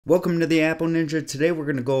Welcome to the Apple Ninja. Today we're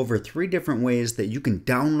going to go over 3 different ways that you can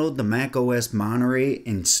download the macOS Monterey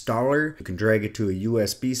installer. You can drag it to a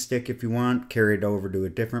USB stick if you want, carry it over to a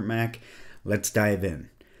different Mac. Let's dive in.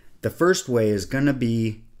 The first way is going to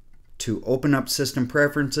be to open up System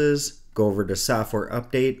Preferences, go over to Software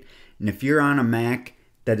Update, and if you're on a Mac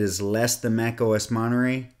that is less than macOS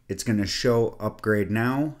Monterey, it's going to show Upgrade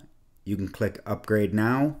Now. You can click Upgrade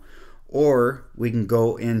Now, or we can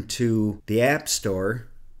go into the App Store,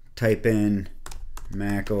 type in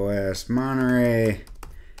macOS Monterey,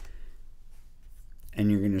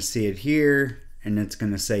 and you're going to see it here, and it's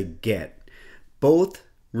going to say Get. Both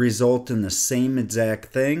result in the same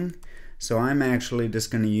exact thing, so I'm actually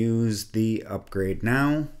just going to use the Upgrade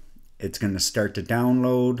Now. It's going to start to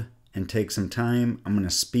download and take some time. I'm going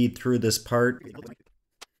to speed through this part.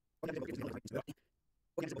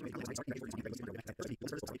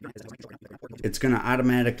 It's going to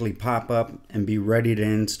automatically pop up and be ready to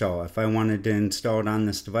install. If I wanted to install it on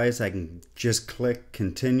this device, I can just click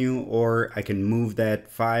continue, or I can move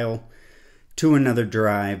that file to another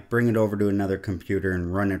drive, bring it over to another computer,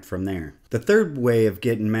 and run it from there. The third way of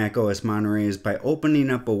getting macOS Monterey is by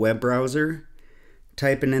opening up a web browser,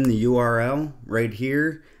 typing in the URL right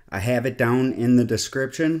here. I have it down in the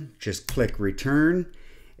description. Just click return.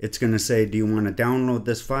 It's going to say, do you want to download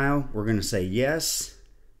this file? We're going to say yes.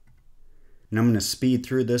 And I'm going to speed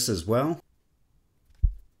through this as well.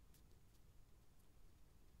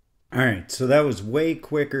 Alright, so that was way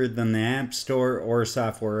quicker than the App Store or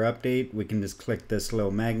Software Update. We can just click this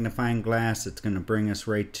little magnifying glass. It's going to bring us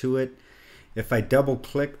right to it. If I double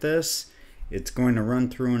click this, it's going to run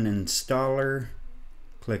through an installer.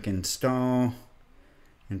 Click Install.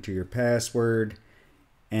 Enter your password.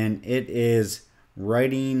 And it is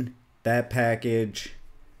writing that package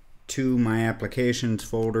to my applications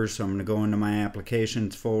folder. So I'm going to go into my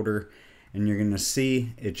applications folder, and you're going to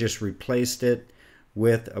see it just replaced it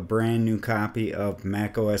with a brand new copy of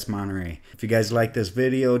macOS Monterey. If you guys like this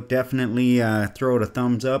video, definitely throw it a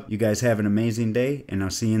thumbs up. You guys have an amazing day, and I'll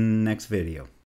see you in the next video.